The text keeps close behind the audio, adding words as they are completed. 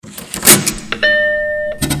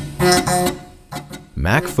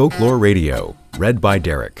Mac Folklore Radio, read by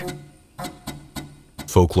Derek.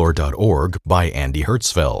 Folklore.org by Andy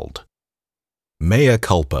Hertzfeld. Mea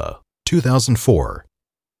Culpa, 2004.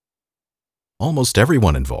 Almost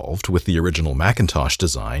everyone involved with the original Macintosh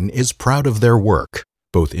design is proud of their work,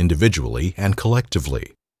 both individually and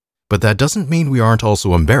collectively. But that doesn't mean we aren't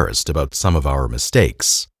also embarrassed about some of our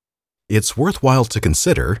mistakes. It's worthwhile to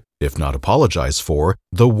consider, if not apologize for,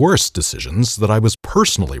 the worst decisions that I was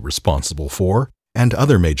personally responsible for and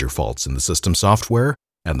other major faults in the system software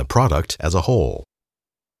and the product as a whole.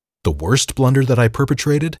 The worst blunder that I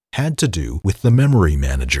perpetrated had to do with the memory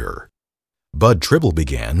manager. Bud Tribble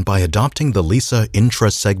began by adopting the Lisa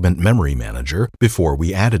intra-segment memory manager before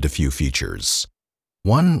we added a few features.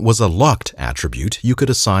 One was a locked attribute you could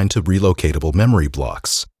assign to relocatable memory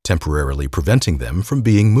blocks, temporarily preventing them from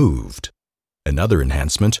being moved. Another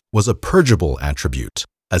enhancement was a purgeable attribute,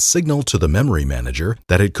 a signal to the memory manager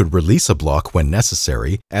that it could release a block when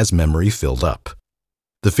necessary as memory filled up.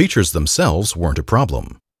 The features themselves weren't a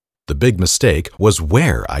problem. The big mistake was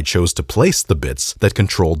where I chose to place the bits that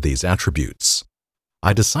controlled these attributes.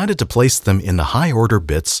 I decided to place them in the high-order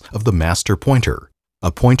bits of the master pointer,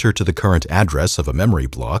 a pointer to the current address of a memory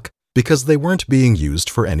block, because they weren't being used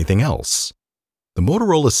for anything else. The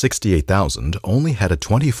Motorola 68000 only had a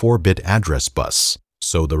 24-bit address bus,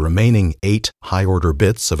 so the remaining 8 high-order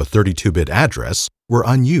bits of a 32-bit address were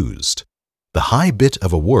unused. The high bit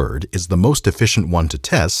of a word is the most efficient one to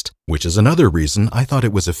test, which is another reason I thought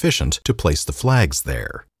it was efficient to place the flags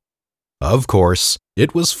there. Of course,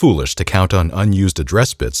 it was foolish to count on unused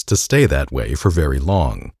address bits to stay that way for very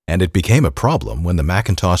long, and it became a problem when the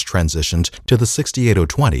Macintosh transitioned to the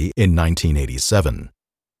 68020 in 1987.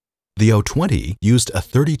 The 020 used a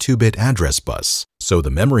 32-bit address bus, so the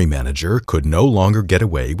memory manager could no longer get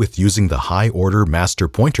away with using the high-order master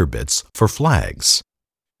pointer bits for flags.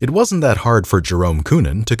 It wasn't that hard for Jerome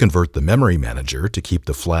Koonin to convert the memory manager to keep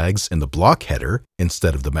the flags in the block header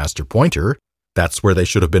instead of the master pointer. That's where they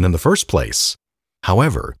should have been in the first place.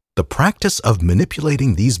 However, the practice of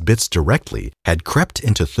manipulating these bits directly had crept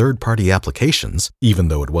into third-party applications, even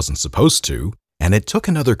though it wasn't supposed to, and it took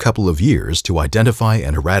another couple of years to identify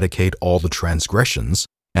and eradicate all the transgressions,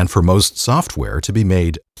 and for most software to be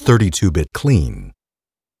made 32-bit clean.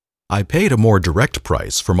 I paid a more direct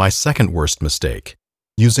price for my second worst mistake,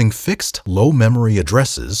 using fixed low-memory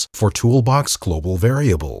addresses for Toolbox global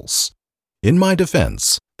variables. In my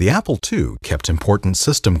defense, the Apple II kept important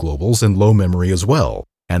system globals in low memory as well,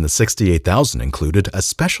 and the 68000 included a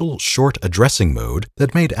special short addressing mode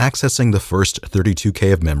that made accessing the first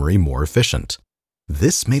 32K of memory more efficient.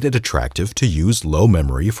 This made it attractive to use low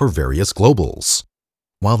memory for various globals.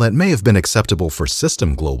 While that may have been acceptable for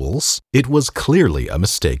system globals, it was clearly a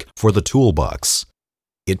mistake for the Toolbox.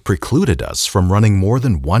 It precluded us from running more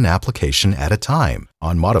than one application at a time,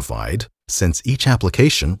 unmodified, since each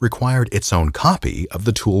application required its own copy of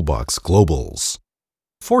the Toolbox globals.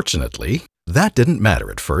 Fortunately, that didn't matter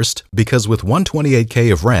at first, because with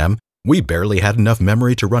 128K of RAM, we barely had enough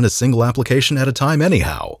memory to run a single application at a time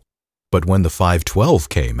anyhow. But when the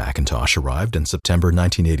 512K Macintosh arrived in September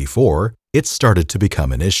 1984, it started to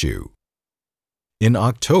become an issue. In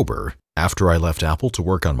October, after I left Apple to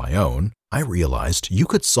work on my own, I realized you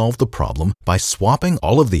could solve the problem by swapping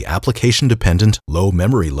all of the application-dependent low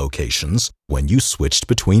memory locations when you switched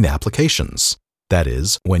between applications. That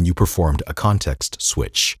is, when you performed a context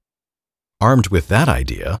switch. Armed with that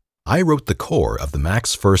idea, I wrote the core of the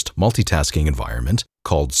Mac's first multitasking environment,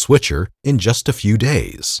 called Switcher, in just a few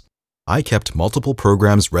days. I kept multiple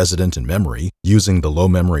programs resident in memory using the low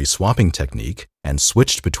memory swapping technique and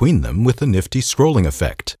switched between them with a nifty scrolling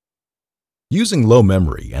effect. Using low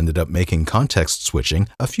memory ended up making context switching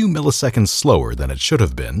a few milliseconds slower than it should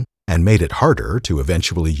have been, and made it harder to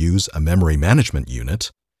eventually use a memory management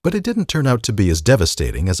unit, but it didn't turn out to be as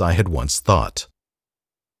devastating as I had once thought.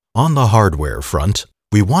 On the hardware front,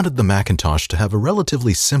 we wanted the Macintosh to have a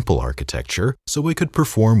relatively simple architecture so it could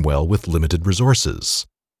perform well with limited resources.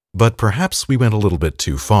 But perhaps we went a little bit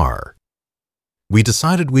too far. We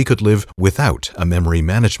decided we could live without a memory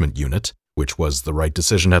management unit, which was the right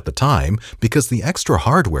decision at the time because the extra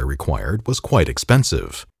hardware required was quite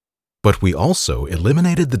expensive. But we also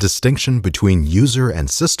eliminated the distinction between user and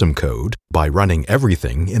system code by running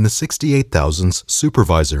everything in the 68000's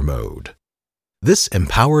supervisor mode. This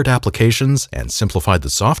empowered applications and simplified the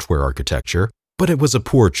software architecture, but it was a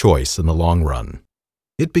poor choice in the long run.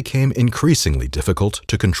 It became increasingly difficult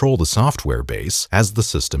to control the software base as the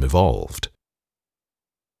system evolved.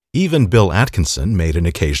 Even Bill Atkinson made an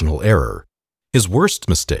occasional error. His worst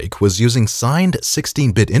mistake was using signed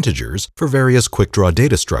 16-bit integers for various quick-draw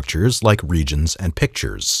data structures like regions and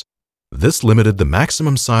pictures. This limited the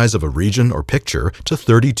maximum size of a region or picture to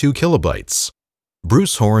 32 kilobytes.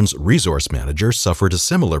 Bruce Horn's Resource Manager suffered a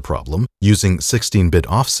similar problem using 16-bit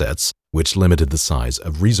offsets, which limited the size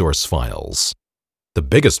of resource files. The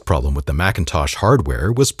biggest problem with the Macintosh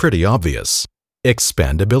hardware was pretty obvious: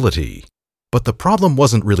 expandability. But the problem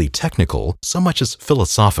wasn't really technical so much as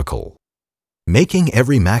philosophical. Making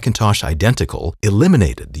every Macintosh identical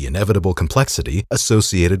eliminated the inevitable complexity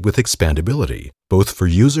associated with expandability, both for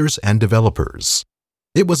users and developers.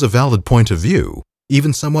 It was a valid point of view,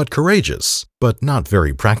 even somewhat courageous, but not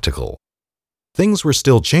very practical. Things were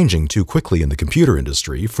still changing too quickly in the computer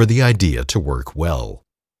industry for the idea to work well.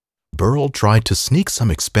 Burrell tried to sneak some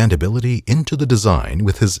expandability into the design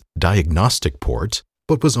with his diagnostic port,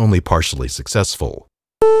 but was only partially successful.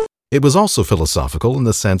 It was also philosophical in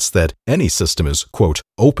the sense that any system is, quote,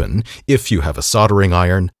 open if you have a soldering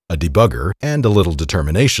iron, a debugger, and a little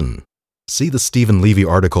determination. See the Stephen Levy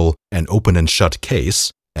article, An Open and Shut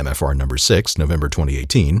Case, MFR number 6, November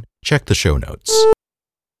 2018. Check the show notes.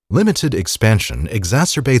 Limited expansion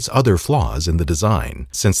exacerbates other flaws in the design,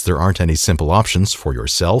 since there aren't any simple options for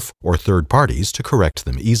yourself or third parties to correct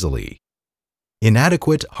them easily.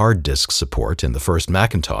 Inadequate hard disk support in the first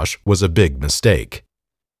Macintosh was a big mistake.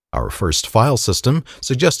 Our first file system,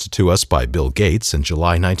 suggested to us by Bill Gates in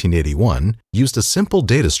July 1981, used a simple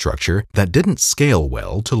data structure that didn't scale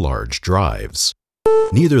well to large drives.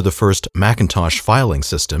 Neither the first Macintosh filing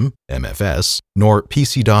system, MFS, nor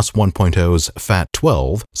PC-DOS 1.0's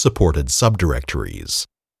FAT12 supported subdirectories.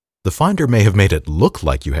 The Finder may have made it look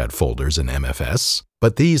like you had folders in MFS,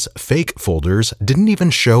 but these fake folders didn't even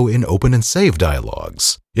show in open and save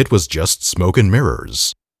dialogues. It was just smoke and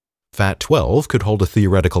mirrors. FAT12 could hold a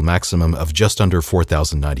theoretical maximum of just under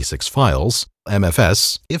 4,096 files.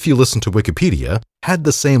 MFS, if you listen to Wikipedia, had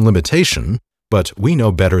the same limitation, but we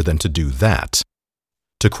know better than to do that.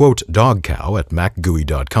 To quote DogCow at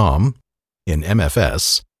macgui.com, in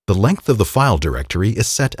MFS, the length of the file directory is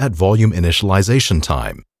set at volume initialization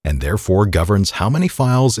time, and therefore governs how many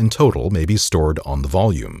files in total may be stored on the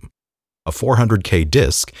volume. A 400K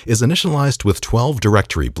disk is initialized with 12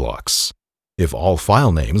 directory blocks. If all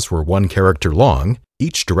file names were 1 character long,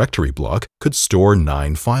 each directory block could store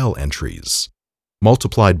 9 file entries.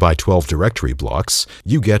 Multiplied by 12 directory blocks,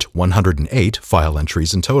 you get 108 file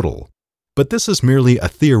entries in total. But this is merely a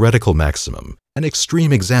theoretical maximum, an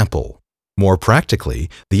extreme example. More practically,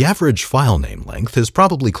 the average file name length is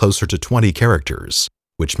probably closer to 20 characters,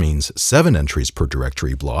 which means 7 entries per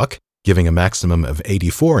directory block, giving a maximum of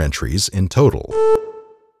 84 entries in total.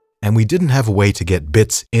 And we didn't have a way to get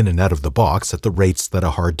bits in and out of the box at the rates that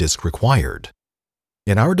a hard disk required.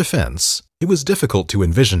 In our defense, it was difficult to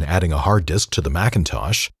envision adding a hard disk to the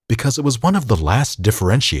Macintosh because it was one of the last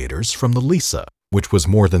differentiators from the Lisa, which was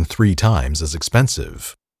more than 3 times as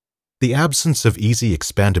expensive. The absence of easy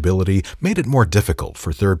expandability made it more difficult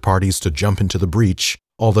for third parties to jump into the breach,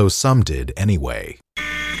 although some did anyway.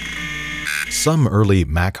 Some early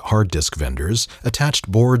Mac hard disk vendors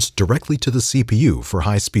attached boards directly to the CPU for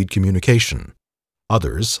high-speed communication.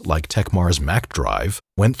 Others, like Tecmar's MacDrive,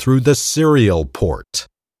 went through the serial port.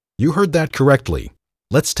 You heard that correctly.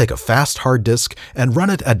 Let's take a fast hard disk and run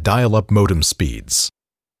it at dial-up modem speeds.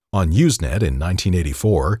 On Usenet in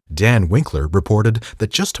 1984, Dan Winkler reported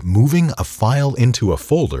that just moving a file into a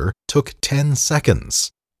folder took 10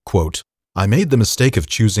 seconds. Quote, "I made the mistake of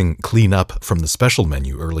choosing Clean Up from the special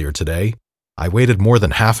menu earlier today. I waited more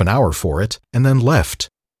than half an hour for it and then left.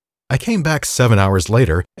 I came back 7 hours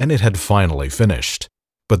later and it had finally finished.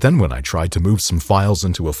 But then when I tried to move some files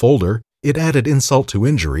into a folder, it added insult to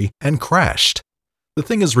injury and crashed. The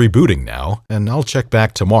thing is rebooting now, and I'll check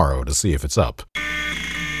back tomorrow to see if it's up."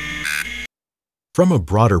 From a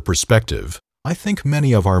broader perspective, I think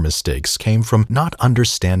many of our mistakes came from not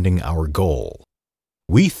understanding our goal.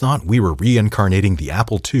 We thought we were reincarnating the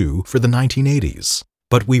Apple II for the 1980s,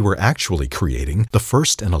 but we were actually creating the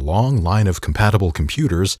first in a long line of compatible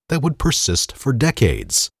computers that would persist for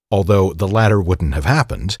decades, although the latter wouldn't have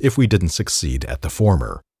happened if we didn't succeed at the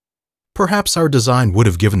former. Perhaps our design would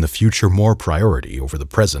have given the future more priority over the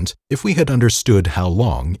present if we had understood how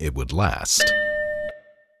long it would last.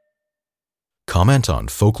 Comment on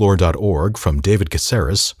folklore.org from David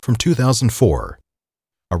Caceres from 2004.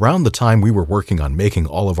 Around the time we were working on making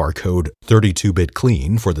all of our code 32-bit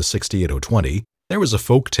clean for the 68020, there was a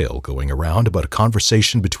folktale going around about a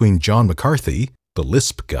conversation between John McCarthy, the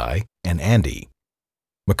Lisp guy, and Andy.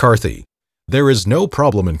 McCarthy: "There is no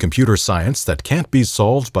problem in computer science that can't be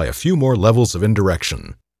solved by a few more levels of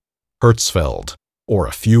indirection." Hertzfeld: "Or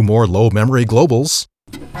a few more low-memory globals."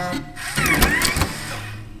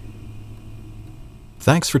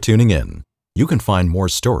 Thanks for tuning in. You can find more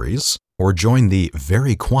stories or join the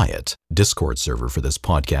very quiet Discord server for this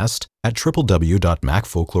podcast at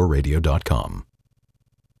www.macfolkloreradio.com.